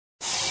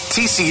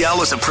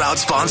TCL is a proud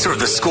sponsor of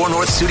the Score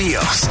North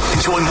Studios.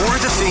 Enjoy more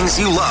of the things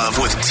you love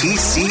with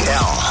TCL.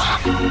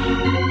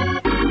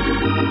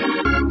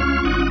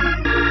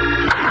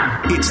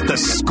 It's the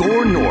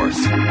Score North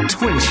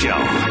Twin Show.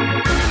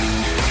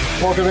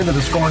 Welcome into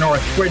the Score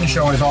North Twin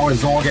Show. As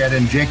always, Zolgad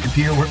and Jake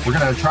DePew. We're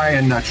going to try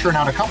and churn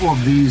out a couple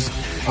of these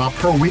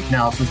per week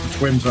now, since the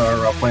Twins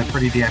are playing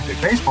pretty damn good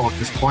baseball at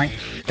this point.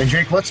 And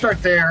Jake, let's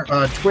start there.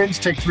 Twins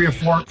take 3 of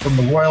 4 from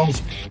the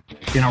Royals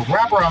in a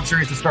wraparound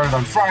series that started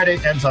on Friday,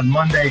 ends on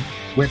Monday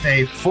with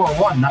a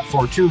 4-1, not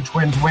 4-2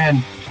 Twins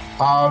win.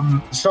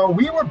 So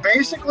we were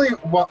basically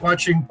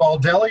watching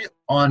Baldelli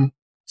on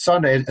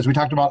Sunday, as we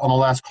talked about on the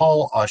last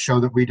call show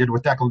that we did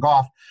with Declan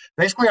Goff.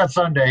 Basically on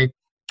Sunday,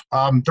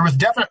 there was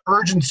definite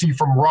urgency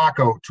from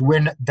Rocco to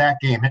win that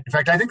game. In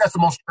fact, I think that's the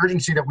most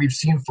urgency that we've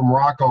seen from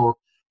Rocco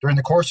during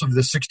the course of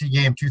the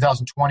 60-game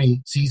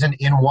 2020 season,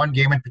 in one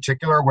game in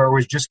particular, where it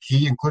was just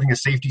key, including a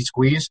safety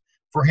squeeze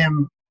for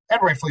him, and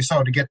rightfully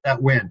so, to get that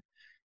win.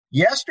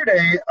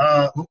 Yesterday,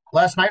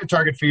 last night at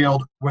Target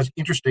Field was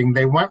interesting.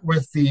 They went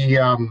with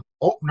the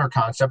opener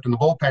concept in the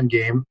bullpen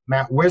game,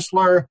 Matt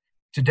Whistler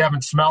to Devin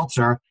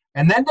Smeltzer,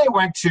 and then they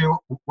went to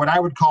what I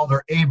would call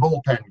their A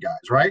bullpen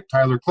guys, right?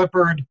 Tyler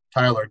Clippard,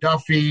 Tyler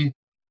Duffy,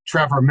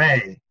 Trevor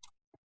May.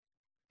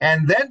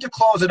 And then to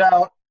close it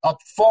out, up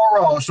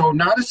 4-0, so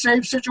not a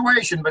safe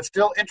situation, but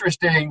still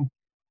interesting,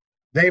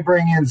 they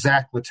bring in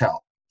Zach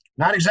Littell.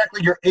 Not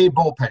exactly your A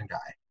bullpen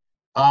guy.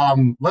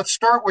 Let's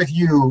start with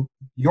you.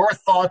 Your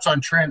thoughts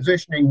on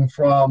transitioning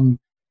from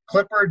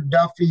Clippard,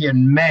 Duffy,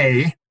 and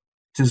May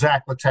to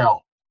Zach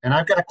Littell. And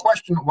I've got a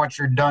question once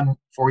you're done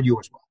for you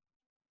as well.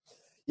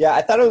 Yeah,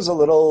 I thought it was a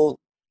little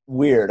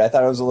weird. I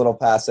thought it was a little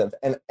passive.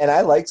 And I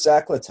like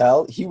Zach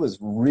Littell. He was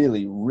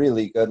really,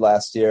 really good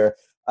last year.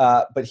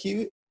 But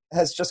he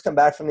has just come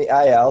back from the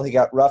IL. He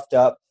got roughed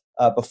up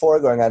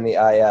before going on the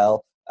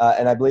IL.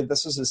 And I believe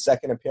this was his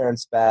second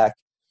appearance back.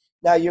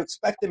 Now, you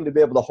expect him to be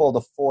able to hold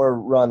a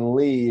 4-run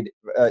lead,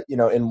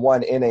 in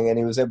one inning, and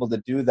he was able to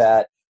do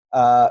that.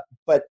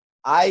 But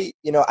I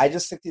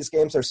just think these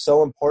games are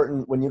so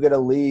important. When you get a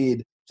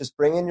lead, just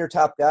bring in your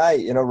top guy.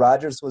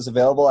 Rogers was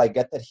available. I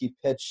get that he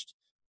pitched,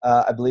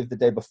 I believe, the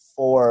day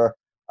before.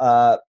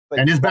 But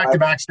and his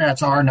back-to-back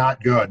stats are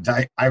not good.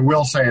 I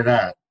will say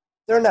that.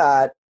 They're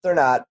not.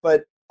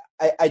 But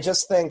I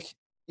just think,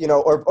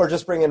 or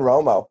just bring in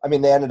Romo. I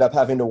mean, they ended up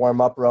having to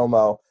warm up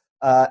Romo.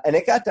 And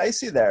it got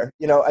dicey there.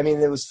 He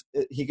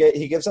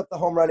gives up the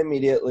home run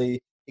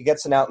immediately. He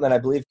gets an out, and then I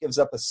believe gives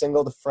up a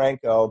single to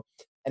Franco.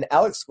 And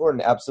Alex Gordon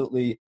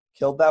absolutely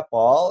killed that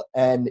ball.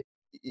 And,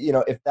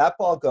 if that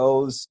ball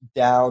goes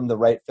down the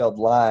right field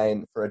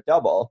line for a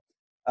double,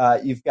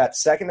 you've got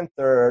second and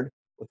third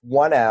with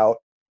one out.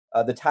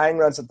 The tying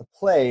runs at the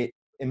plate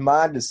in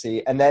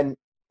Mondesi. And then,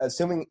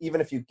 assuming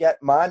even if you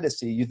get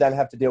Mondesi, you then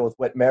have to deal with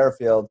Whit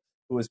Merrifield,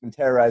 who has been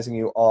terrorizing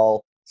you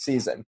all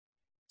season.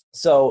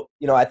 So,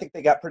 I think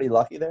they got pretty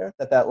lucky there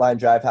that line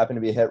drive happened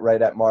to be hit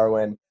right at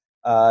Marwin.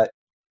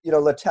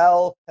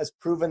 Littell has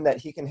proven that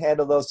he can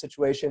handle those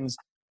situations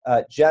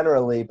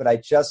generally, but I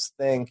just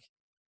think,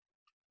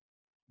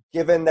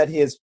 given that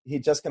he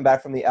just come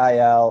back from the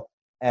IL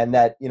and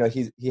that,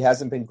 he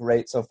hasn't been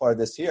great so far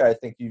this year, I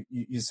think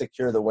you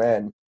secure the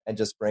win and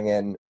just bring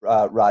in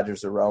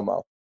Rogers or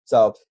Romo.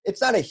 So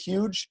it's not a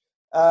huge,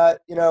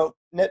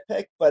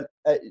 nitpick, but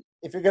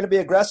if you're going to be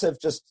aggressive,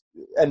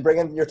 and bring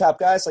in your top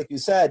guys, like you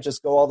said,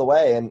 just go all the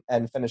way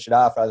and finish it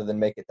off rather than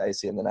make it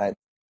dicey in the ninth.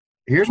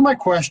 Here's my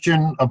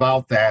question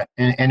about that,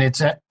 and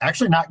it's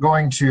actually not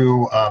going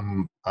to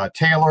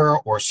Taylor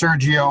or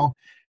Sergio,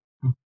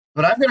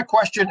 but I've got a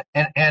question,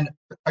 and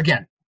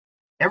again,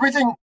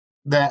 everything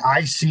that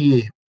I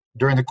see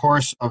during the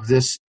course of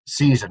this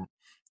season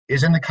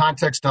is in the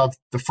context of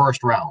the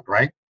first round,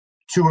 right?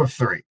 2 of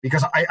 3,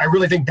 because I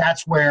really think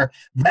that's where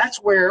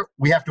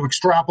we have to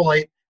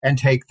extrapolate and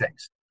take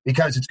things,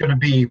 because it's going to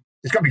be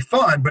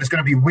fun, but it's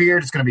going to be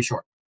weird. It's going to be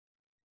short.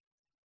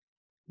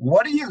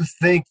 What do you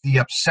think the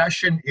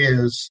obsession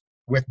is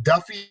with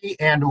Duffy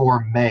and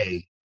or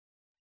May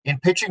in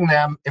pitching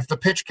them if the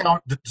pitch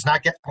count does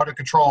not get out of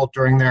control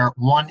during their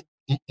one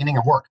inning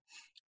of work,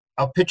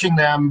 of pitching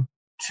them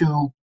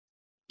 2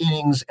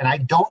 innings? And I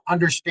don't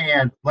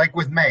understand, like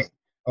with May,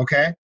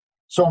 okay?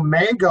 So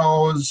May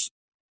goes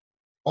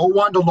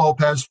 0-1 to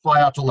Lopez,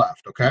 fly out to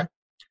left, okay?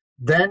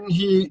 Then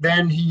he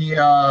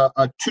a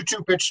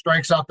 2-2 pitch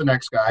strikes out the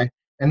next guy,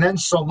 and then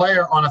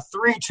Soler on a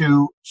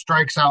 3-2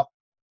 strikes out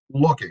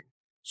looking.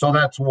 So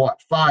that's what,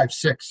 5,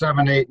 6,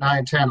 7, 8,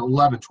 9, 10,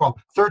 11,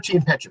 12,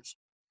 13 pitches.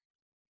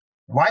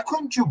 Why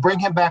couldn't you bring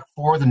him back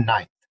for the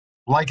ninth?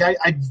 Like,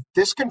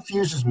 this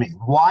confuses me.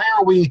 Why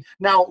are we –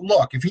 now,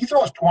 look, if he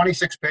throws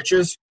 26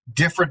 pitches,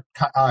 different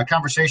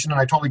conversation, and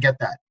I totally get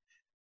that.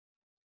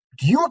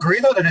 Do you agree,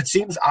 though, that it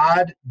seems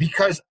odd?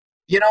 Because,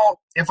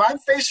 if I'm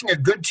facing a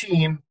good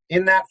team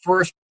in that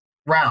first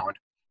round,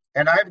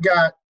 and I've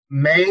got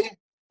May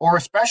or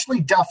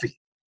especially Duffy,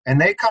 and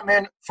they come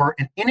in for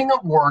an inning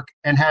of work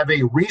and have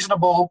a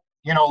reasonable,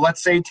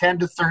 let's say 10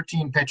 to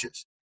 13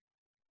 pitches,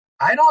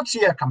 I don't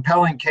see a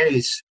compelling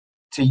case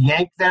to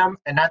yank them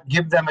and not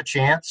give them a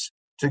chance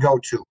to go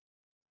 2.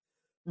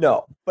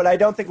 No, but I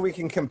don't think we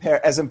can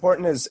compare. As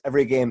important as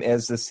every game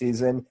is this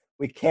season,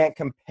 we can't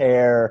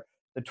compare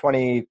the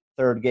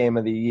 23rd game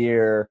of the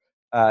year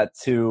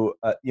to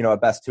a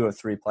best 2 of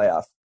 3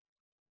 playoff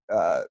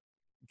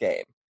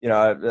game.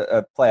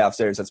 A playoff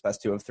series that's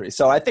best 2 of 3.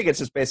 So I think it's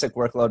just basic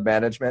workload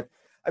management.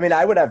 I mean,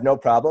 I would have no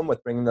problem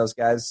with bringing those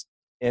guys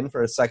in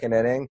for a second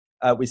inning.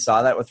 We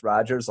saw that with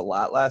Rogers a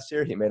lot last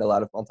year. He made a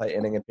lot of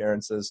multi-inning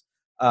appearances.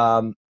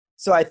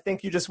 So I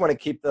think you just want to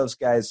keep those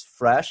guys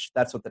fresh.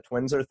 That's what the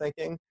Twins are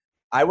thinking.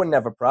 I wouldn't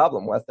have a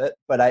problem with it,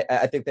 but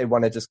I think they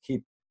want to just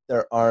keep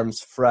their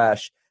arms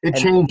fresh. It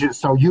changes.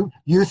 So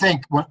you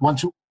think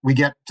once we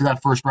get to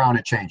that first round,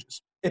 it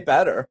changes? It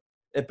better.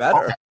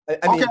 Okay.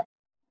 I mean,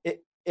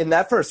 in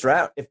that first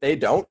round, if they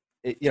don't,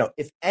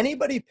 if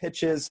anybody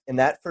pitches in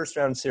that first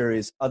round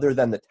series other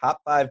than the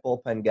top 5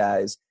 bullpen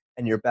guys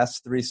and your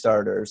best 3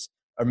 starters,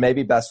 or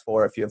maybe best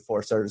 4 if you have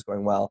 4 starters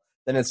going well,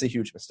 then it's a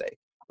huge mistake,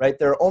 right?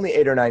 There are only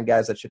 8 or 9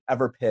 guys that should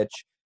ever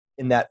pitch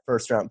in that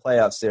first round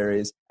playoff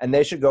series, and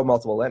they should go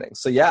multiple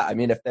innings. So yeah, I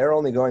mean, if they're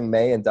only going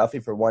May and Duffy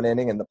for 1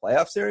 inning in the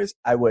playoff series,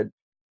 I would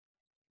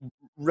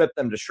rip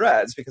them to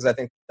shreds because I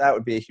think that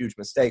would be a huge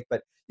mistake.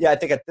 But yeah, I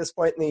think at this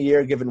point in the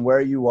year, given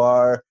where you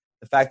are,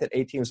 the fact that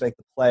 8 teams make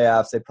the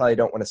playoffs, they probably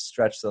don't want to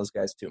stretch those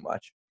guys too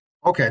much.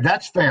 Okay,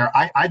 that's fair.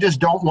 I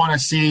just don't want to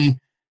see,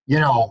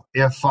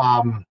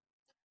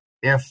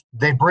 if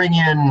they bring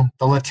in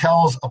the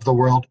Littells of the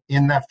world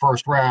in that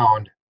first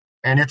round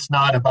and it's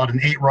not about an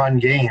 8-run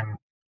game,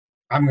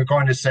 I'm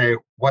going to say,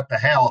 what the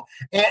hell?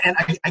 And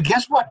I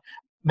guess what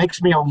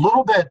makes me a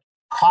little bit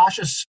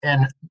cautious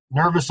and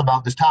nervous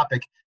about this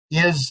topic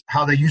is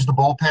how they used the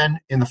bullpen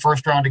in the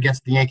first round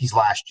against the Yankees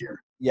last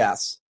year.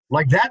 Yes.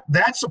 Like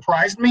that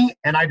surprised me,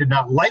 and I did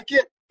not like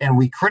it, and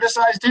we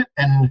criticized it.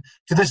 And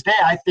to this day,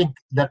 I think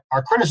that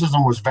our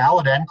criticism was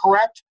valid and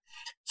correct.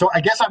 So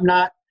I guess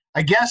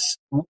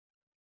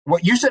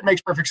what you said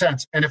makes perfect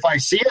sense. And if I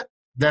see it,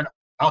 then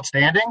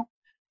outstanding.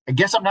 I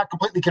guess I'm not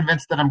completely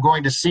convinced that I'm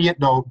going to see it,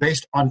 though,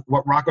 based on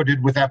what Rocco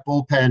did with that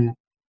bullpen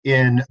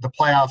in the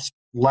playoffs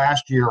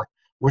last year,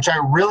 which I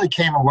really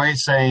came away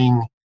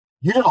saying,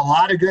 you did a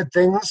lot of good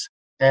things.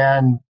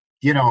 And,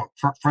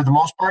 for the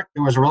most part,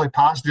 it was a really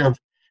positive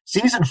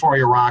season for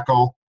you,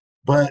 Rocco.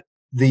 But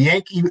the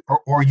Yankee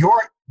or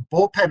your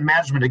bullpen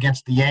management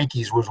against the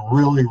Yankees was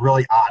really,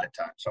 really odd at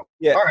times. So,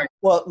 yeah. All right.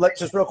 Well, let's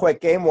just real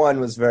quick. Game 1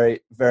 was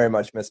very, very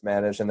much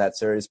mismanaged in that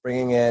series,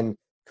 bringing in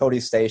Cody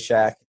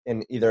Stashak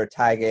in either a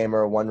tie game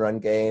or a 1-run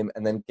game,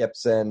 and then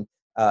Gibson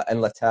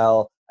and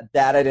Littell.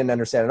 That I didn't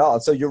understand at all.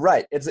 And so you're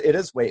right. It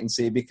is wait and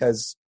see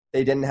because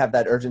they didn't have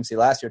that urgency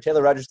last year.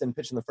 Taylor Rogers didn't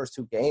pitch in the first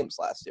 2 games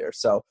last year.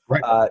 So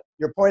right.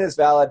 Your point is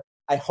valid.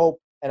 I hope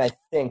and I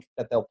think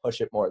that they'll push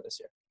it more this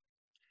year.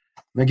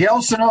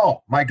 Miguel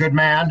Sano, my good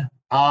man,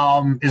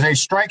 is a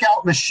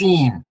strikeout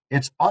machine.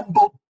 It's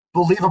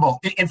unbelievable.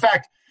 In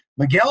fact,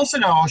 Miguel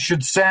Sano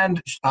should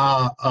send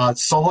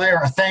Soler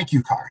a thank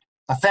you card,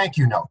 a thank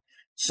you note,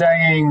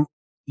 saying,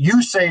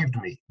 you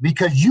saved me,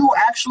 because you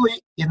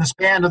actually, in the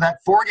span of that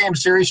 4-game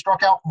series,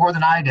 struck out more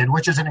than I did,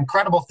 which is an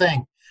incredible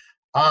thing.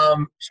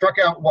 Struck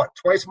out,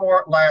 twice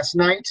more last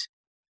night.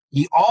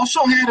 He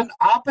also had an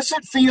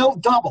opposite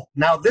field double.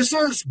 Now, this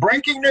is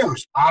breaking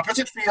news.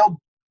 Opposite field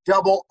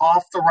double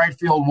off the right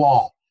field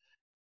wall.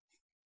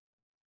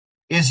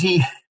 Is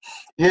he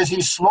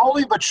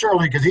slowly but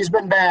surely, because he's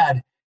been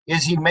bad,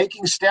 is he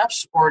making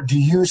steps, or do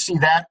you see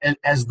that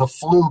as the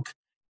fluke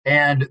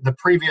and the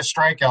previous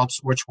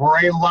strikeouts, which were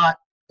a lot,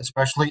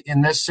 especially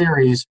in this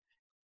series,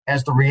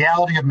 as the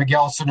reality of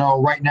Miguel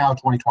Sano right now,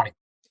 2020?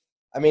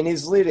 I mean,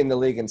 he's leading the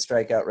league in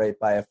strikeout rate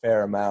by a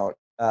fair amount.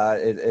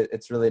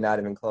 It's really not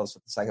even close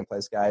with the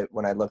second-place guy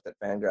when I looked at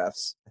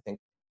Fangraphs, I think,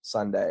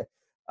 Sunday.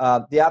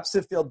 The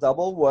opposite field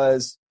double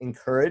was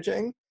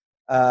encouraging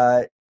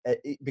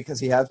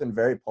because he has been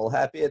very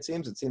pull-happy, it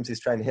seems. It seems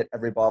he's trying to hit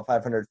every ball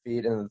 500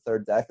 feet into the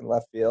third deck in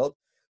left field.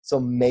 So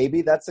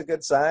maybe that's a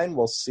good sign.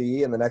 We'll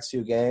see in the next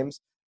few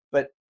games.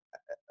 But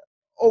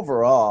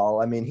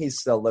overall, I mean, he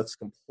still looks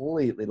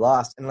completely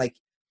lost. And,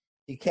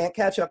 he can't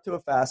catch up to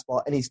a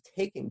fastball, and he's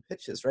taking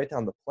pitches right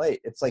down the plate.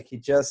 It's like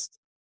he's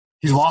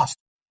lost.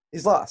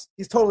 He's lost.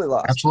 He's totally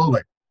lost.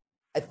 Absolutely.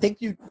 I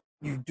think you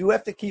do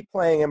have to keep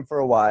playing him for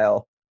a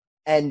while.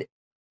 And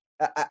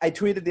I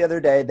tweeted the other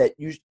day that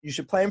you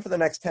should play him for the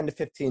next 10 to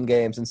 15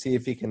 games and see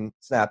if he can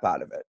snap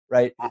out of it,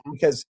 right? Mm-hmm.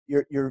 Because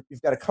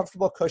you've got a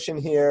comfortable cushion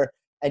here,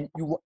 and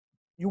you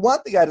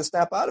want the guy to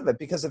snap out of it,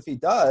 because if he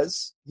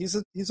does,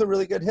 he's a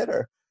really good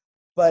hitter.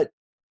 But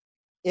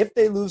if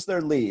they lose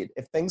their lead,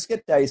 if things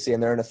get dicey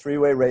and they're in a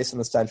 3-way race in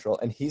the Central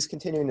and he's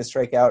continuing to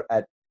strike out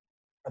at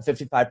a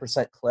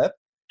 55% clip,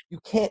 you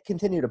can't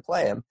continue to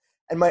play him.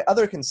 And my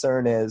other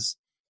concern is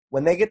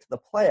when they get to the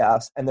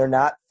playoffs and they're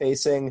not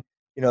facing,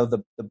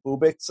 the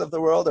Bubiks of the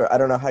world, or I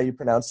don't know how you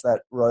pronounce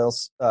that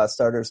Royals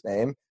starter's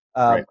name,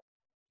 right.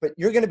 But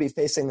you're going to be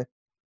facing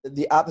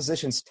the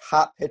opposition's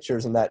top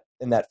pitchers in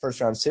that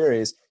first round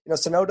series.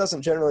 Sano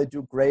doesn't generally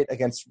do great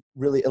against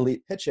really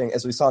elite pitching,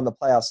 as we saw in the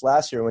playoffs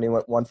last year when he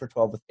went 1 for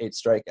 12 with 8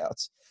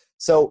 strikeouts.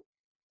 So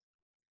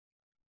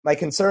my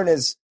concern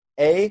is,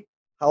 A,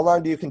 how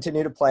long do you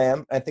continue to play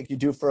him? I think you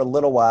do for a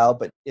little while,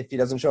 but if he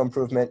doesn't show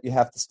improvement, you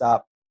have to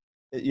stop.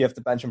 You have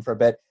to bench him for a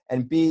bit.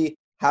 And B,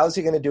 how's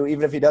he going to do,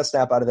 even if he does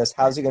snap out of this,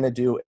 how's he going to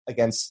do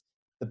against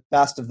the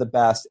best of the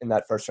best in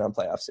that first round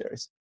playoff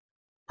series?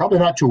 Probably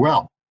not too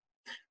well.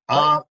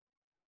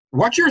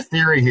 What's your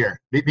theory here?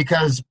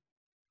 Because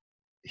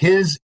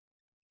his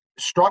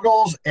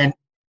struggles and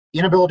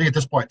inability at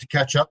this point to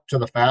catch up to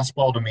the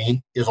fastball to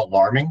me is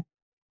alarming.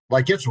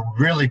 Like, it's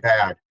really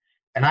bad.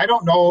 And I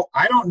don't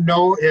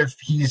know if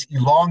he's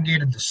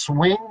elongated the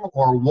swing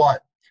or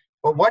what.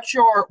 But what's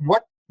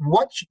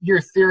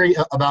your theory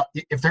about,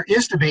 if there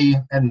is to be,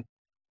 and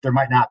there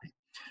might not be,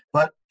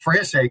 but for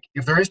his sake,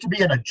 if there is to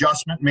be an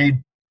adjustment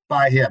made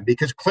by him,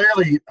 because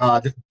clearly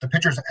the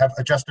pitchers have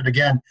adjusted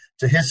again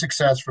to his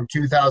success from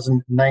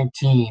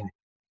 2019.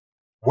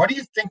 What do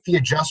you think the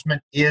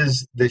adjustment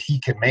is that he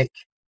can make?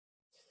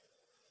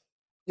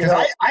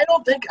 Because I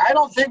don't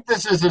think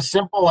this is as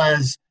simple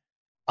as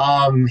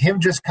him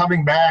just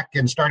coming back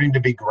and starting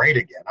to be great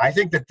again. I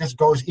think that this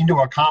goes into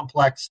a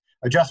complex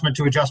adjustment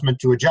to adjustment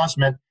to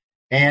adjustment,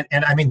 and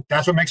I mean,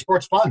 that's what makes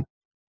sports fun.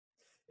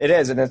 It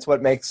is, and it's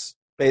what makes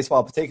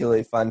baseball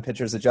particularly fun.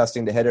 Pitchers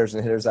adjusting to hitters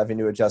and hitters having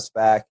to adjust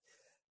back.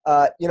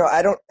 I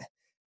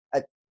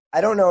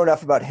don't know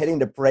enough about hitting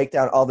to break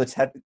down all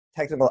the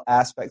technical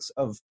aspects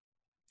of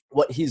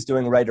what he's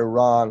doing right or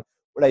wrong.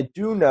 What I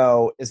do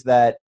know is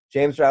that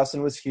James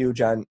Rowson was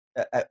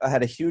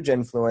had a huge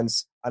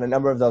influence on a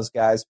number of those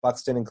guys,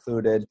 Buxton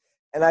included.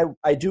 And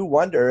I do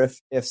wonder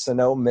if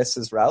Sano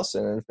misses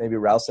Rowson, and if maybe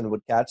Rowson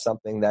would catch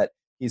something that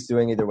he's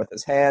doing either with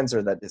his hands,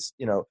 or that is,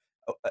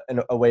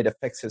 a way to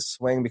fix his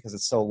swing because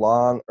it's so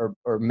long,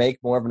 or make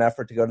more of an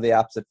effort to go to the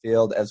opposite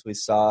field, as we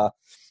saw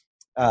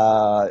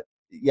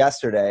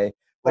yesterday.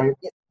 But,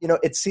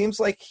 it seems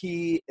like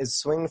he is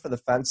swinging for the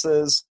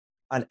fences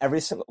on every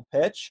single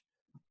pitch.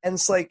 And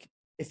it's like,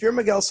 if you're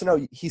Miguel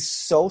Sano, he's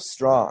so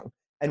strong.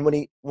 And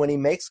when he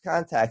makes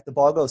contact, the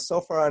ball goes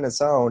so far on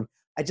its own.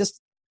 I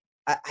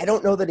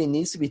don't know that he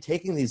needs to be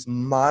taking these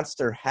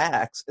monster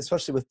hacks,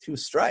 especially with 2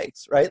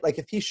 strikes, right? Like,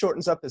 if he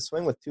shortens up his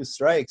swing with 2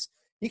 strikes,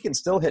 he can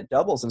still hit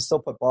doubles and still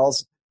put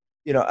balls,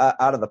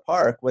 out of the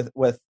park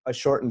with a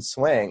shortened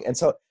swing. And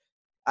so,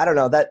 I don't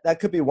know, that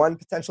could be one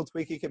potential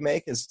tweak he could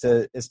make, is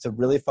to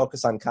really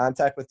focus on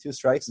contact with 2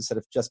 strikes instead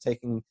of just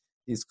taking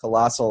these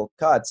colossal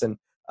cuts. And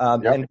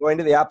and going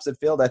to the opposite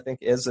field, I think,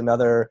 is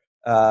another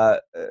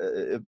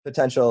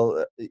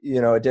potential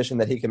addition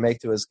that he can make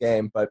to his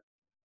game. But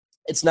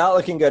it's not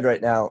looking good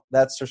right now,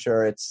 that's for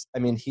sure.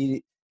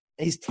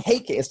 He's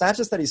taking, it's not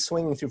just that he's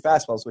swinging through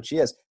fastballs, which he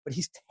is, but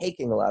he's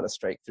taking a lot of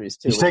strike threes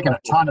too. He's taking a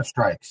ton of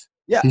strikes.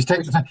 Yeah. He's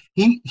taking,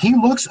 he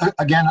looks,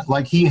 again,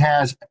 like he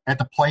has at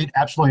the plate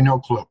absolutely no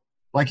clue.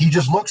 Like, he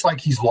just looks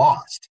like he's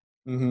lost.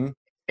 Mm-hmm.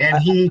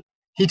 And he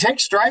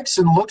takes strikes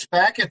and looks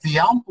back at the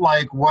ump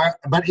like, what?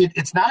 But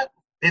it's not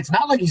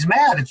like he's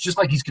mad. It's just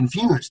like he's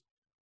confused.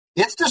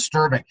 It's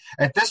disturbing.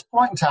 At this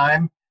point in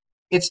time,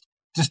 it's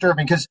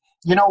disturbing because,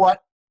 you know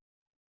what?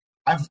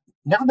 I've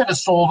never been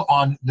as sold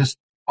on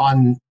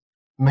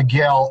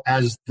Miguel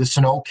as the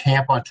Sano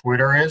camp on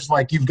Twitter is.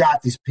 Like, you've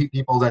got these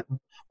people that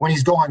when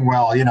he's going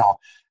well,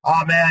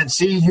 oh man,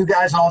 see, you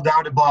guys all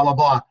doubted, blah, blah,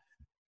 blah.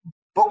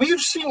 But we've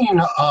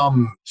seen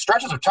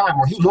stretches of time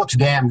where he looks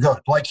damn good.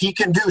 Like, he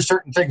can do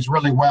certain things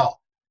really well.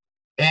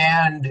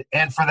 And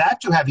for that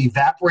to have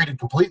evaporated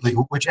completely,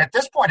 which at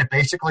this point it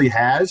basically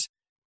has,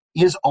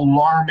 is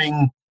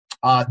alarming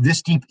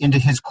this deep into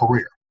his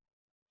career.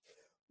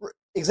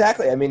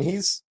 Exactly. I mean,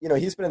 he's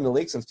been in the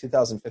league since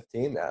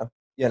 2015 now.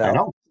 I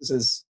know. This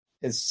is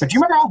his. But do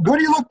you remember how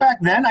good he looked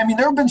back then? I mean,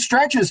 there have been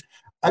stretches,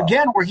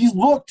 again, where he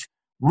looked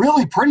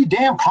really pretty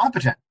damn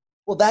competent.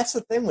 Well, that's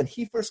the thing. When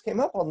he first came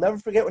up, I'll never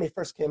forget when he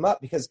first came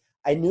up, because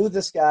I knew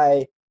this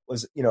guy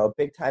was, a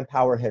big-time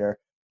power hitter,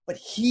 but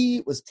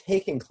he was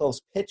taking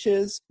close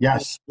pitches.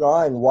 Yes.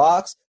 Drawing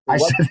walks. I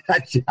said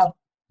that, yeah.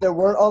 There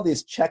weren't all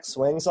these check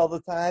swings all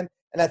the time.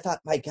 And I thought,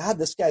 my God,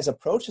 this guy's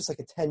approach is like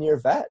a 10-year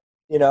vet.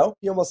 He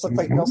almost looked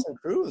like Nelson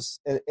Cruz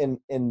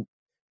in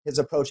his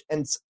approach.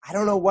 And I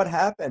don't know what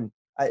happened.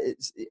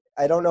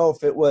 I don't know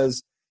if it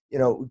was,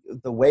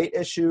 the weight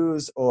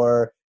issues,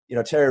 or,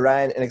 Terry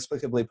Ryan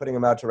inexplicably putting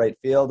him out to right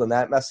field and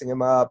that messing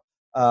him up.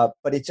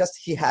 But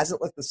he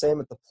hasn't looked the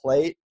same at the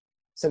plate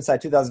since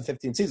that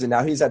 2015 season.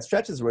 Now, he's had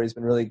stretches where he's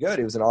been really good.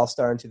 He was an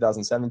all-star in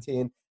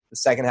 2017. The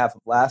second half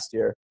of last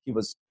year, he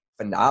was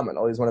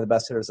phenomenal. He's one of the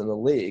best hitters in the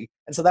league.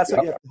 And so that's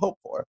what you have to hope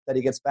for, that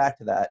he gets back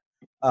to that.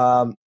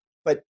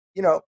 But,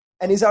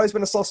 and he's always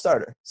been a slow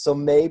starter. So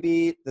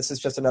maybe this is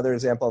just another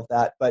example of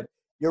that. But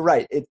you're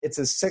right. It's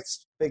his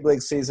 6th big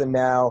league season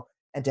now.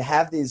 And to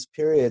have these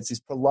periods, these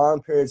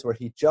prolonged periods where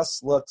he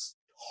just looks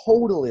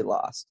totally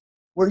lost,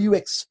 where you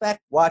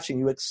expect a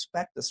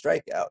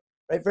strikeout,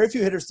 right? Very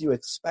few hitters do you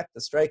expect a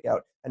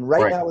strikeout. And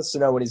right now with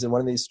Sano, when he's in one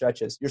of these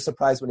stretches, you're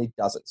surprised when he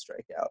doesn't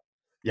strike out.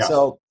 Yes.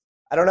 So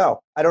I don't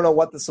know. I don't know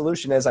what the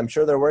solution is. I'm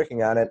sure they're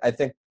working on it.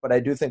 But I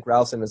do think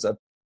Ralston is a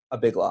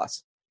big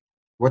loss.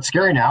 What's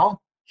scary now?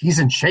 He's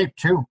in shape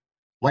too.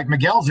 Like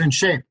Miguel's in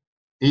shape.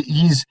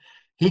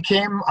 He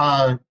came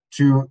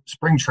to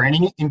spring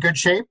training in good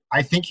shape.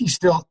 I think he's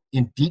still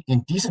in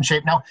decent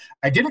shape now.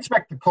 I did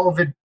expect the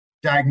COVID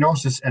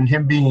diagnosis and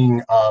him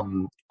being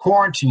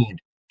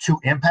quarantined to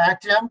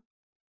impact him,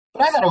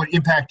 but I thought it would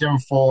impact him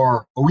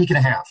for a week and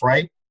a half,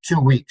 right? 2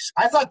 weeks.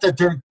 I thought that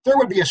there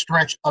would be a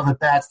stretch of at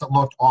bats that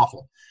looked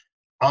awful.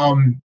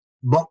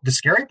 But the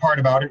scary part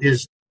about it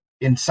is,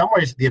 in some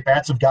ways, the at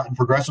bats have gotten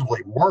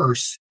progressively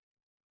worse.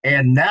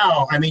 And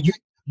now, I mean,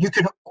 you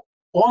can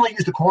only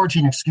use the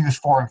quarantine excuse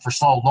for him for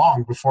so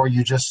long before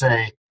you just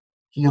say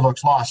he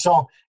looks lost.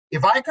 So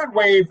if I could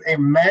wave a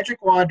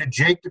magic wand to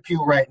Jake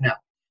Depew right now,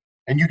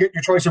 and you get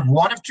your choice of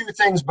one of two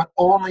things, but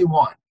only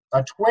one,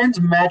 a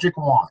Twins magic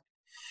wand,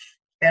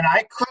 and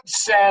I could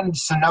send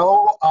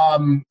Sano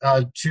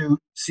to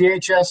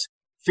CHS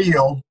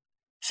Field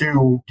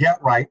to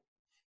get right,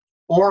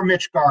 or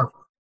Mitch Garver,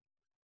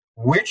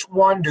 which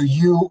one do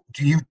you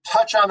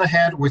touch on the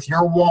head with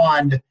your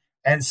wand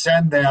and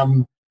send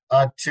them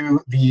to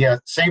the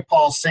St.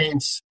 Paul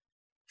Saints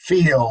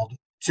field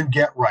to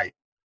get right?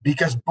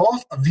 Because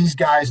both of these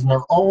guys in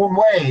their own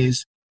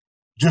ways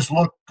just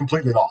look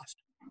completely lost.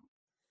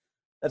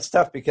 That's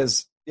tough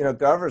because,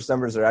 Garver's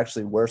numbers are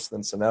actually worse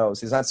than Sano's.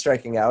 He's not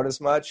striking out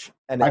as much.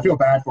 And I feel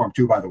bad for him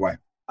too, by the way.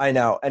 I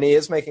know. And he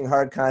is making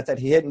hard contact.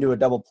 He hit into a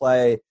double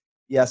play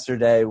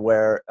yesterday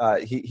where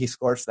he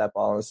scorched that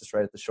ball and was just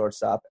right at the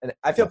shortstop. And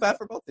I feel bad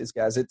for both these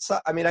guys.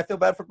 I feel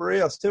bad for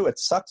Barrios too. It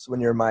sucks when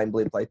you're mind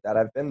bleed like that.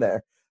 I've been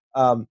there.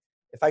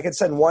 If I could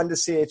send one to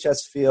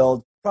CHS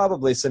Field,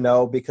 probably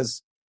Sano,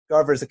 because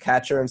Garver's a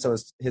catcher, and so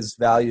his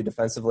value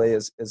defensively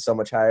is so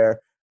much higher.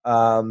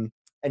 And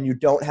you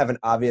don't have an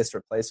obvious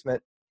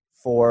replacement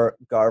for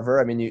Garver.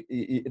 I mean,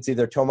 it's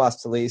either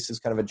Tomas Talis, who's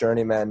kind of a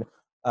journeyman,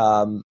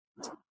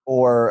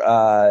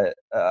 or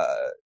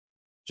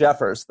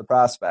Jeffers, the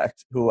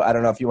prospect, who I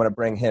don't know if you want to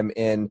bring him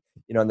in,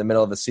 in the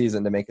middle of the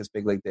season to make his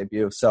big league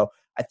debut. So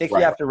I think you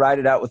have to ride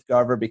it out with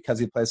Garver because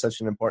he plays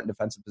such an important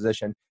defensive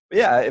position. But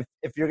yeah,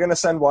 if you're going to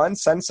send one,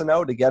 send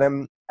Sano to get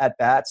him at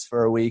bats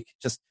for a week,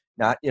 just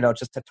not,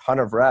 just a ton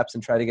of reps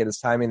and try to get his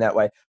timing that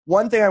way.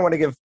 One thing I want to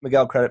give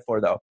Miguel credit for,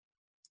 though,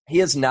 he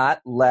has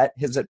not let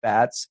his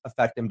at-bats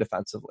affect him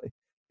defensively.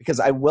 Because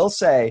I will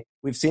say,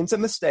 we've seen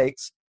some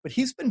mistakes, but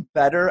he's been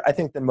better, I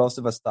think, than most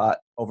of us thought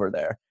over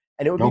there.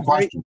 And it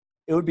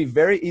would be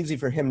very easy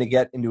for him to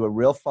get into a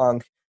real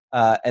funk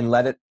and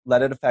let it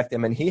affect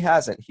him. And he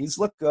hasn't. He's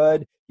looked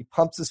good. He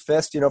pumps his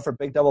fist, for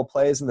big double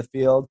plays in the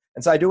field.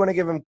 And so I do want to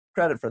give him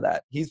credit for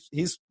that.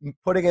 He's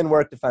putting in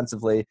work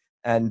defensively,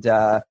 and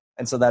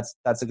so that's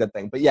a good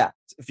thing. But yeah,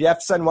 if you have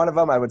to send one of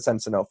them, I would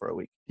send Sano for a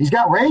week. He's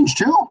got range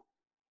too.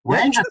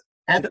 Range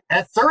at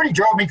 30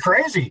 drove me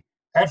crazy.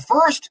 At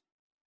first,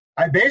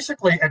 I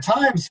basically at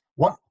times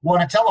want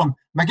to tell him,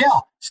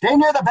 Miguel, stay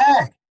near the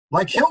bag.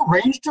 Like, he'll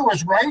range to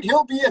his right.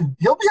 He'll be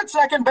at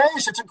second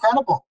base. It's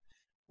incredible.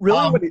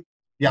 Really,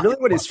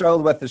 what he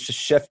struggled with is just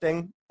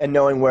shifting and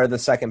knowing where the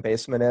second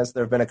baseman is.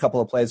 There have been a couple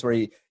of plays where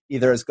he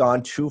either has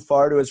gone too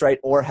far to his right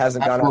or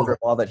hasn't gone over a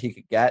ball that he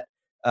could get,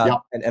 and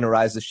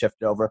Arraez is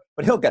shifted over.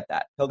 But he'll get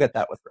that. He'll get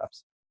that with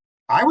reps.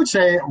 I would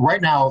say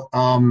right now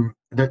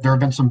there have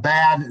been some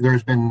bad.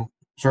 There's been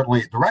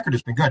certainly the record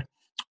has been good.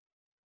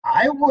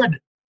 I would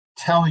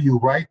tell you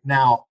right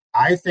now,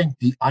 I think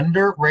the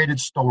underrated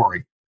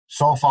story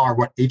so far,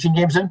 18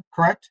 games in,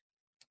 correct?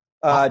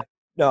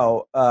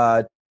 No,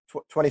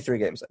 23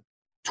 games in.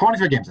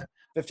 23 games in.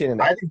 15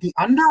 and 8. I think the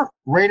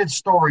underrated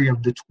story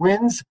of the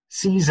Twins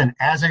season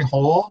as a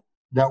whole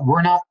that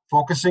we're not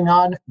focusing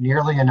on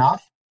nearly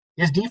enough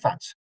is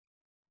defense.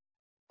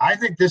 I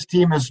think this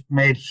team has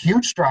made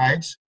huge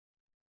strides.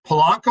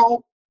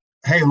 Polanco,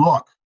 hey,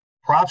 look,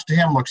 props to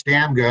him, looks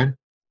damn good.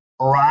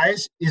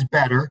 Arraez is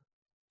better.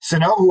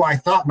 Sano, who I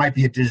thought might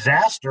be a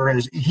disaster,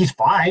 he's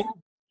fine.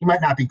 He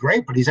might not be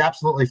great, but he's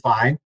absolutely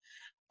fine.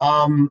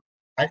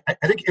 I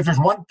think if there's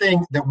one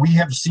thing that we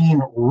have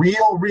seen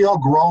real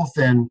growth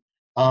in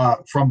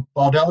from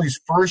Baldelli's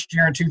first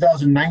year in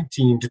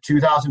 2019 to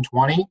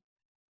 2020,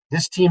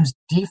 this team's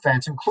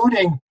defense,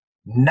 including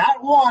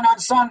not one on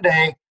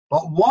Sunday,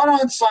 but one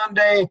on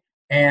Sunday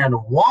and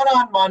one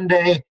on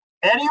Monday.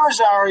 Eddie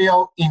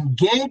Rosario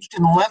engaged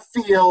in left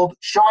field,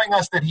 showing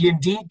us that he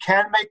indeed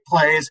can make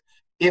plays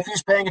if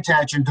he's paying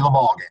attention to the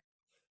ballgame.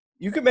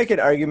 You could make an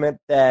argument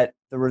that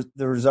the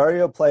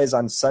Rosario plays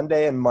on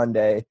Sunday and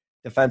Monday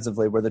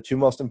defensively were the two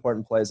most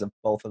important plays of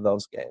both of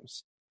those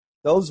games.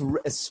 Those,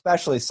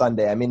 especially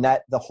Sunday. I mean,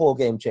 that the whole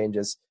game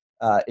changes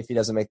if he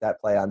doesn't make that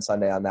play on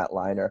Sunday on that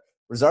liner.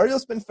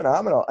 Rosario's been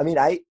phenomenal. I mean,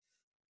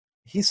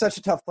 he's such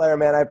a tough player,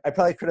 man. I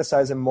probably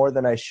criticize him more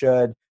than I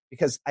should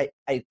because I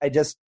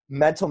just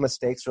mental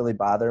mistakes really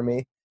bother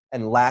me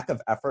and lack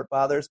of effort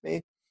bothers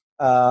me.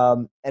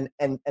 And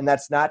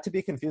that's not to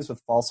be confused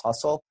with false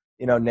hustle.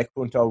 Nick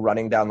Punto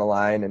running down the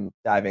line and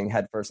diving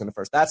headfirst into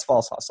first. That's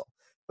false hustle.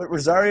 But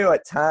Rosario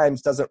at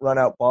times doesn't run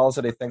out balls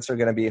that he thinks are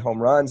going to be home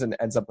runs and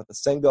ends up with a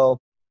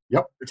single.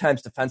 Yep. Or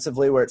times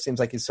defensively where it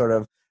seems like he's sort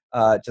of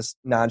just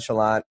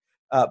nonchalant.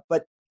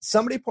 But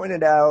somebody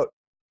pointed out,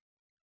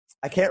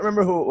 I can't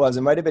remember who it was.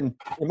 It might have been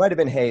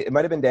Hayes. It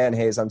might have been Dan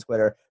Hayes on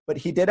Twitter. But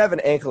he did have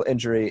an ankle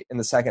injury in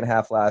the second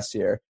half last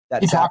year.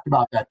 He talked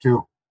about that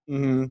too.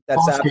 Mm-hmm,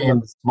 that's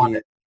Post-game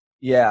Monday.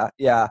 Yeah.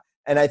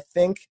 And I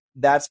think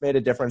that's made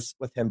a difference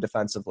with him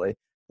defensively.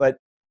 But,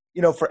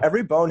 for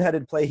every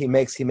boneheaded play he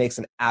makes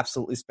an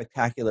absolutely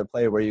spectacular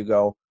play where you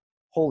go,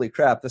 holy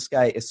crap, this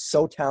guy is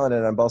so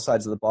talented on both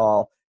sides of the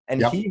ball.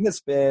 And he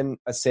has been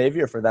a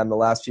savior for them the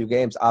last few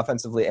games,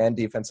 offensively and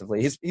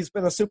defensively. He's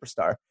been a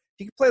superstar. If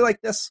he could play like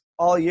this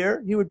all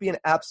year, he would be an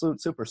absolute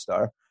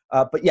superstar.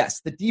 But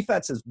yes, the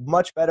defense is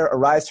much better.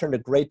 Arise turned a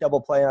great double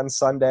play on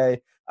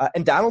Sunday.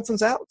 And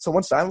Donaldson's out. So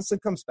once Donaldson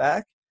comes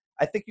back,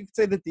 I think you could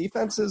say the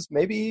defense is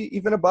maybe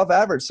even above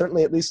average,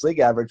 certainly at least league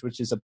average, which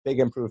is a big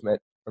improvement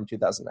from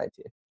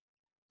 2019.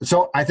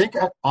 So I think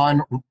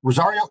on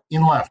Rosario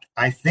in left,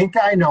 I think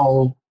I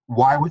know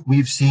why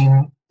we've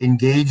seen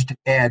engaged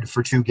Ed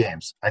for 2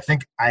 games. I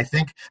think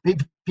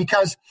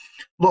because,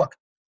 look,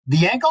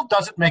 the ankle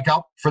doesn't make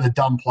up for the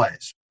dumb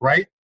plays,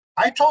 right?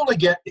 I totally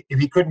get if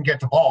he couldn't get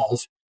to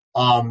balls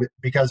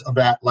because of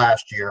that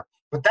last year.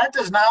 But that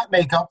does not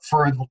make up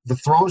for the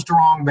throws to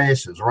wrong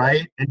bases,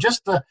 right? And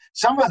just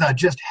some of the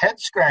just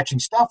head-scratching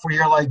stuff where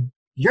you're like,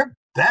 you're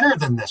better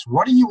than this.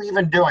 What are you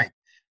even doing?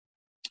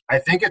 I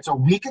think it's a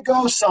week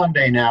ago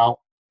Sunday now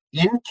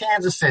in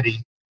Kansas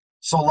City.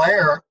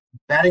 Soler,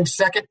 batting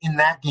second in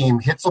that game,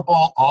 hits a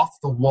ball off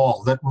the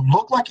wall that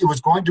looked like it was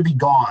going to be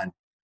gone,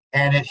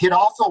 and it hit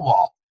off the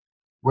wall.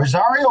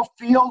 Rosario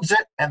fields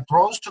it and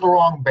throws to the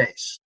wrong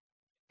base.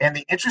 And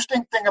the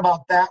interesting thing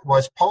about that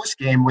was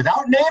post-game,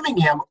 without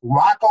naming him,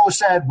 Rocco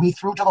said, we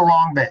threw to the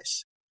wrong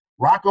base.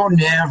 Rocco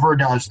never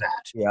does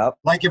that. Yep.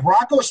 Like if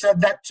Rocco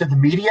said that to the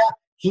media,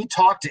 he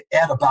talked to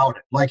Ed about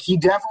it. Like he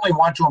definitely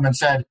went to him and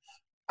said,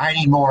 I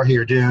need more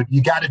here, dude.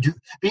 You got to do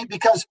 –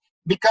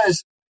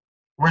 because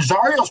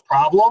Rosario's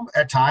problem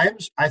at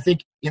times, I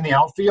think in the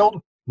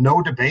outfield,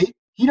 no debate,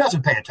 he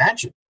doesn't pay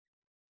attention.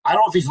 I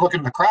don't know if he's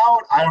looking at the crowd.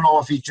 I don't know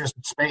if he's just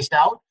spaced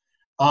out.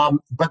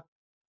 But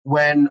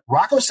when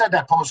Rocco said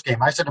that post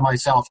game, I said to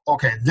myself,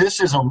 okay, this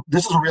is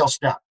a real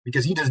step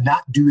because he does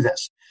not do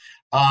this.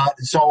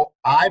 So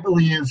I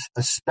believe,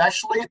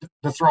 especially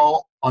the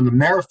throw on the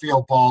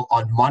Merrifield ball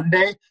on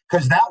Monday,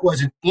 because that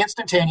was an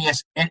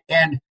instantaneous,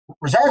 and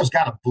Rosario's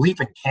got a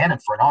bleeping cannon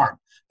for an arm.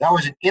 That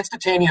was an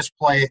instantaneous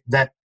play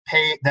that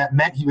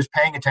meant he was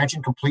paying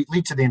attention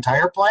completely to the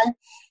entire play.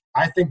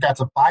 I think that's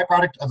a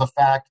byproduct of the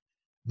fact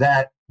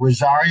that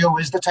Rosario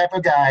is the type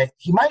of guy,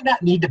 he might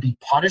not need to be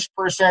punished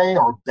per se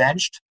or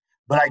benched,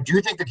 but I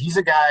do think that he's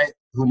a guy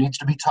who needs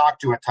to be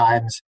talked to at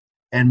times.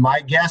 And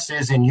my guess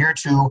is in year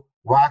 2,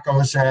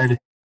 Rocco said,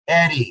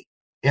 Eddie,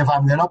 if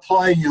I'm going to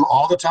play you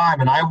all the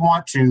time and I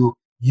want to,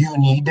 you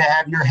need to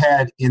have your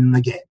head in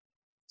the game.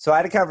 So I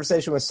had a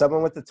conversation with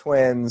someone with the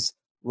Twins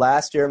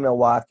last year in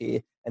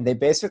Milwaukee, and they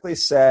basically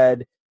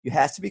said, you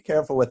have to be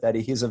careful with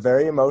Eddie. He's a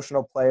very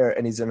emotional player,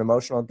 and he's an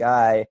emotional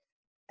guy.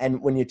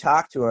 And when you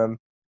talk to him,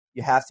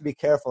 you have to be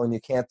careful, and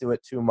you can't do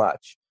it too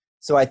much.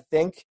 So I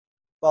think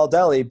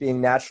Baldelli, being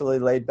naturally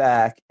laid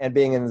back and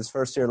being in his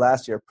first year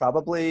last year,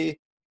 probably,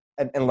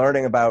 and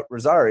learning about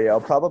Rosario,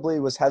 probably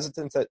was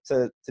hesitant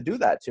to do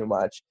that too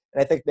much.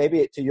 And I think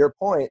maybe to your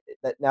point,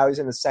 that now he's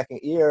in his second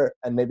year,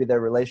 and maybe their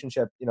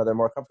relationship, they're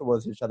more comfortable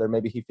with each other.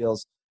 Maybe he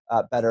feels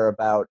better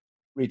about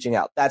reaching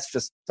out. That's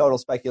just total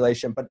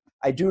speculation. But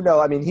I do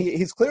know,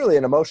 he's clearly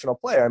an emotional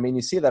player.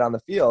 You see that on the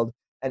field.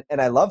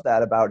 And I love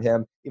that about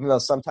him, even though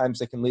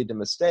sometimes it can lead to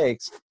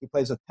mistakes. He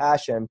plays with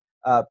passion.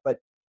 But,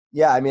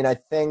 yeah, I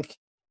think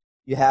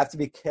you have to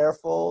be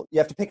careful. You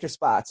have to pick your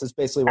spots is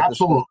basically what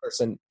this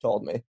person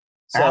told me.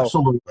 So,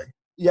 absolutely.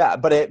 Yeah,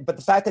 but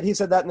the fact that he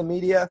said that in the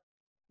media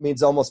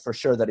means almost for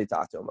sure that he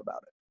talked to him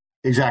about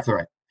it. Exactly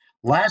right.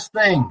 Last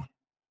thing,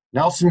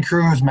 Nelson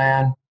Cruz,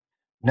 man.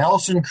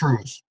 Nelson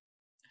Cruz.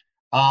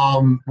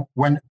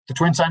 When the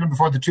Twins signed him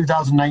before the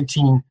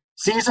 2019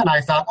 season,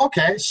 I thought,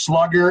 okay,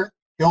 slugger,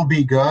 he'll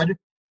be good.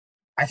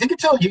 I think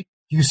until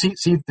you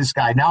see this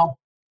guy now,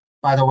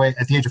 by the way,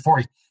 at the age of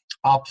 40,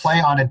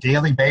 play on a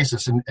daily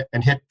basis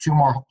and hit 2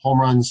 more home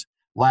runs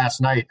last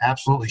night,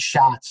 absolutely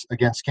shots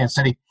against Kansas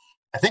City.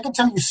 I think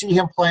until you see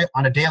him play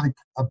on a daily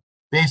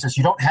basis,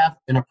 you don't have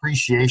an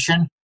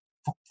appreciation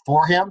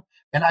for him.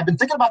 And I've been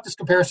thinking about this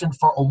comparison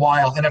for a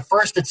while, and at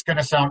first it's going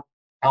to sound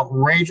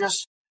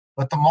outrageous,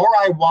 but the more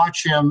I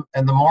watch him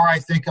and the more I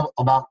think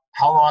about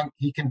how long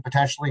he can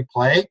potentially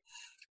play,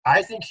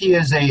 I think he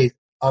is a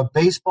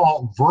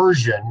baseball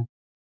version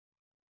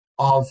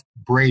of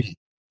Brady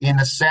in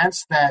the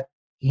sense that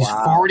he's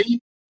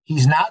 40,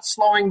 he's not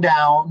slowing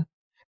down.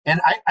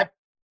 And I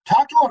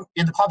talked to him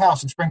in the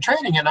clubhouse in spring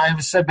training, and I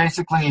said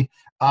basically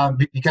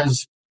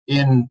because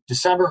in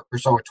December or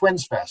so at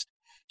Twins Fest,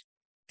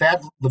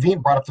 Thad Levine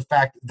brought up the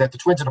fact that the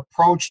Twins had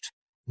approached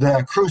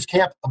the Cruz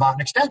camp about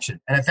an extension.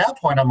 And at that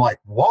point, I'm like,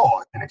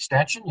 whoa, an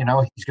extension?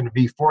 He's going to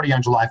be 40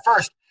 on July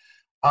 1st.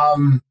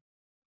 And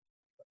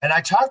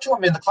I talked to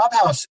him in the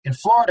clubhouse in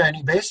Florida, and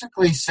he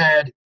basically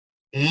said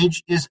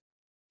age is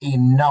a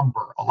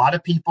number. A lot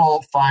of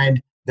people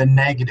find the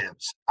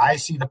negatives. I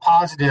see the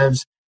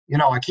positives.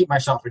 I keep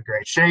myself in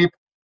great shape.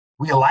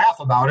 We laugh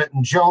about it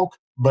and joke,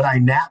 but I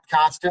nap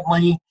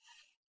constantly.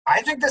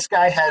 I think this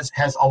guy has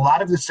a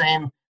lot of the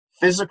same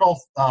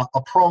physical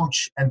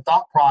approach and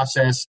thought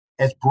process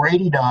as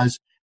Brady does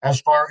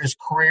as far as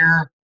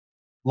career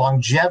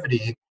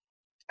longevity.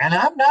 And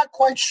I'm not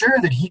quite sure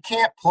that he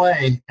can't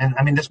play. And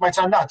I mean, this might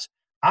sound nuts.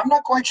 I'm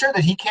not quite sure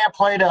that he can't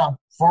play to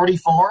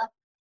 44,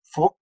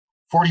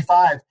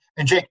 45.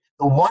 And Jake,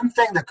 the one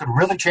thing that could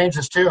really change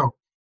this too,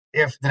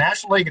 if the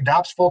National League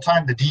adopts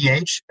full-time the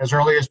DH as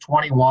early as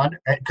 21,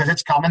 because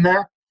it's coming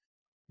there,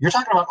 you're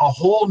talking about a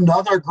whole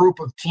nother group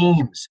of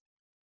teams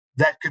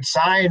that could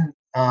sign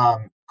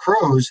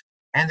Cruz.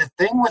 And the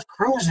thing with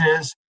Cruz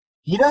is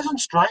he doesn't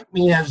strike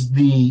me as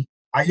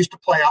I used to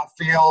play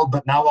outfield,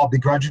 but now I'll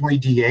begrudgingly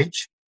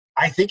DH.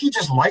 I think he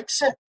just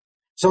likes it.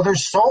 So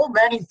there's so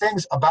many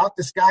things about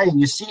this guy, and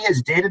you see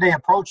his day-to-day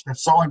approach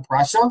that's so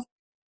impressive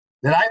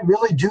that I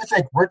really do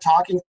think we're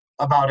talking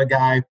about a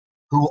guy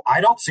who I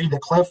don't see the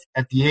cliff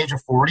at the age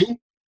of 40.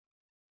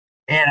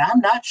 And I'm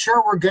not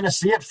sure we're going to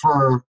see it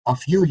for a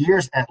few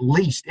years at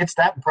least. It's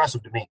that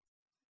impressive to me.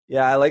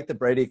 Yeah, I like the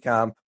Brady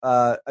comp.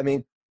 I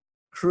mean,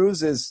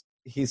 Cruz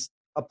he's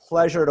a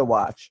pleasure to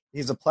watch.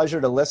 He's a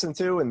pleasure to listen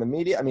to in the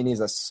media. I mean, he's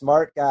a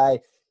smart guy.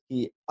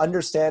 He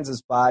understands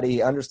his body.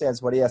 He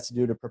understands what he has to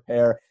do to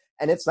prepare.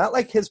 And it's not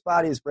like his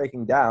body is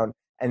breaking down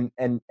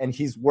and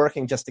he's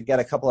working just to get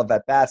a couple of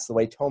at-bats the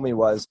way Tommy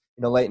was,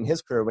 late in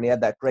his career when he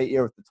had that great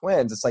year with the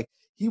Twins. It's like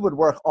he would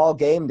work all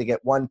game to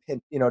get one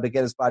pinch, to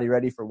get his body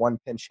ready for one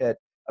pinch hit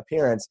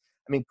appearance.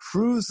 I mean,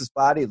 Cruz's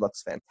body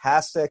looks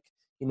fantastic.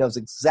 He knows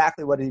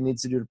exactly what he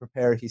needs to do to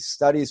prepare. He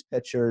studies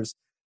pitchers.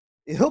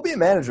 He'll be a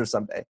manager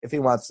someday if he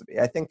wants to be.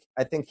 I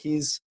think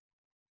he's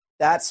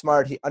that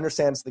smart. He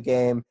understands the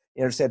game.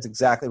 He understands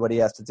exactly what he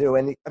has to do.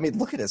 And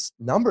look at his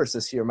numbers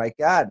this year. My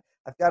God,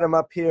 I've got him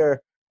up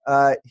here.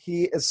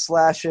 He is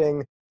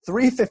slashing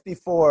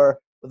 354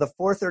 with a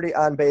 430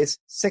 on base,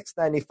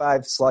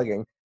 695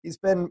 slugging. He's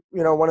been,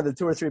 one of the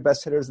 2 or 3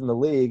 best hitters in the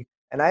league.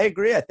 And I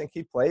agree. I think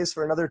he plays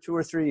for another 2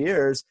 or 3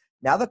 years.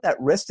 Now that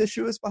wrist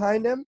issue is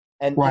behind him,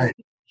 and right.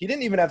 He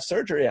didn't even have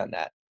surgery on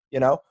that,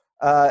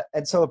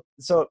 and so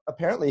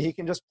apparently he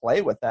can just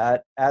play with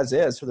that as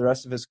is for the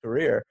rest of his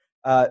career.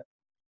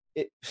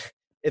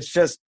 It's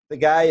just the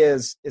guy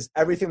is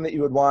everything that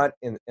you would want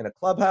in a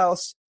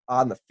clubhouse,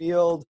 on the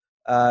field.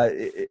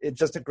 It's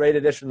just a great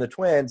addition to the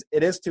Twins.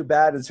 It is too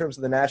bad in terms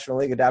of the National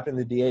League adapting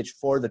the DH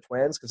for the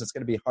Twins because it's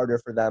going to be harder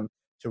for them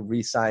to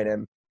re-sign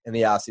him in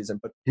the offseason.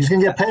 But he's going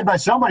to get paid by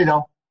somebody,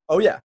 though. Oh,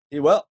 yeah, he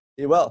will.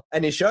 He will,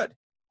 and he should.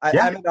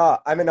 I'm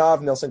in awe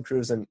of Nelson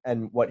Cruz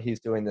and what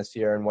he's doing this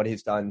year and what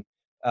he's done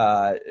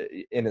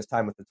in his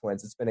time with the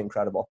Twins. It's been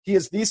incredible. He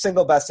is the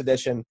single best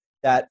addition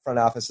that front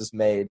office has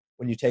made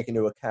when you take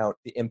into account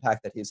the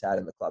impact that he's had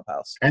in the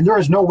clubhouse. And there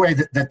is no way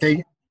that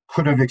they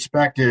could have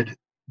expected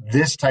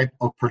this type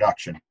of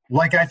production.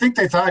 Like, I think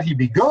they thought he'd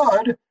be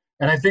good,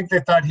 and I think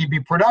they thought he'd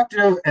be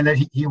productive, and that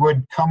he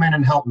would come in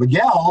and help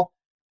Miguel,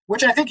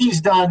 which I think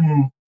he's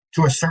done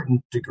to a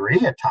certain degree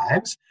at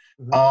times.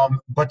 Mm-hmm.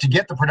 But to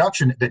get the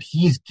production that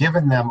he's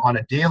given them on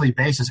a daily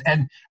basis,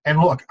 and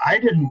look, I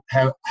didn't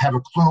have a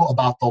clue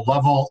about the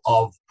level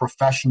of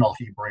professional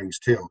he brings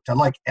to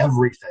like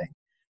everything.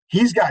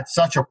 He's got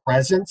such a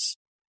presence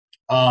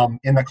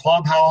in the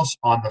clubhouse,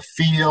 on the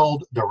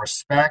field, the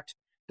respect.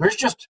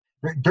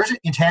 There's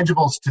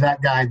intangibles to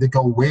that guy that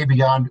go way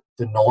beyond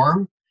the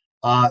norm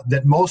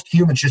that most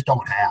humans just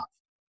don't have.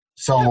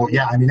 So,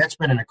 yeah, that's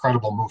been an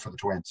incredible move for the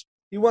Twins.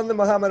 He won the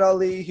Muhammad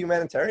Ali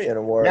Humanitarian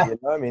Award. Yeah.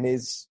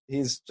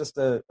 He's just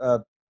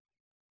a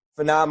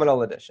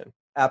phenomenal addition.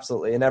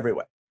 Absolutely, in every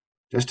way.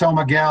 Just tell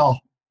Miguel,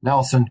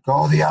 Nelson,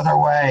 go the other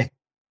way.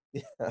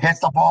 Yes. Hit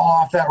the ball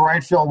off that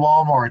right field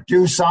wall more.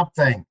 Do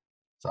something.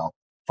 So,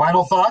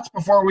 final thoughts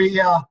before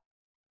we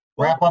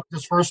wrap up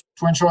this first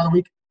Twin Show of the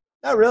week?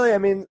 Not really.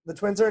 The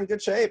Twins are in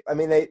good shape.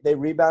 They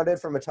rebounded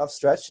from a tough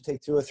stretch to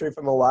take 2 or 3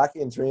 from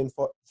Milwaukee and 3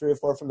 or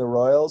 4 from the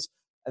Royals,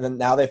 and then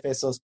now they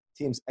face those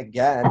teams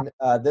again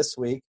this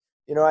week.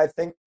 I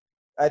think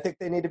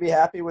they need to be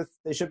happy with.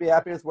 They should be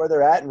happy with where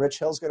they're at. And Rich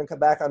Hill's going to come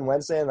back on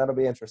Wednesday, and that'll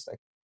be interesting.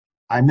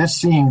 I miss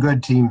seeing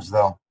good teams,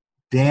 though.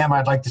 Damn,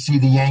 I'd like to see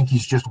the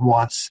Yankees just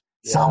once.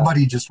 Yeah.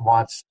 Somebody just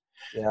once.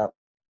 Yeah.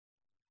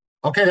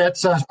 Okay,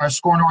 that's our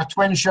Score North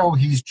Twin Show.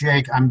 He's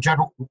Jake. I'm Judd.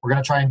 We're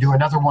going to try and do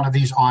another one of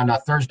these on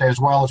Thursday as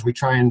well as we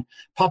try and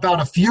pump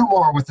out a few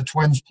more with the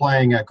Twins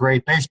playing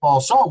great baseball.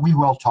 So we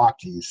will talk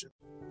to you soon.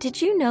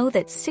 Did you know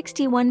that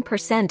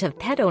 61% of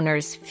pet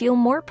owners feel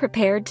more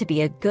prepared to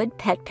be a good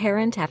pet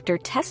parent after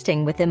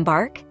testing with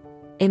Embark?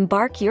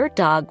 Embark your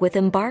dog with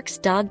Embark's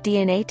dog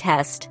DNA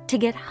test to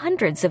get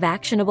hundreds of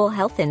actionable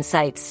health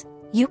insights.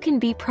 You can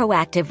be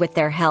proactive with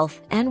their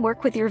health and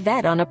work with your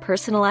vet on a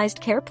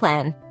personalized care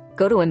plan.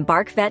 Go to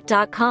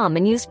EmbarkVet.com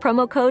and use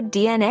promo code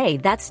DNA,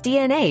 that's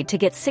DNA, to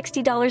get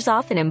 $60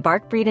 off an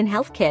Embark Breed and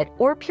Health Kit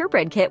or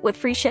Purebred Kit with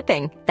free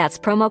shipping. That's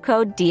promo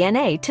code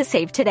DNA to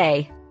save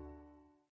today.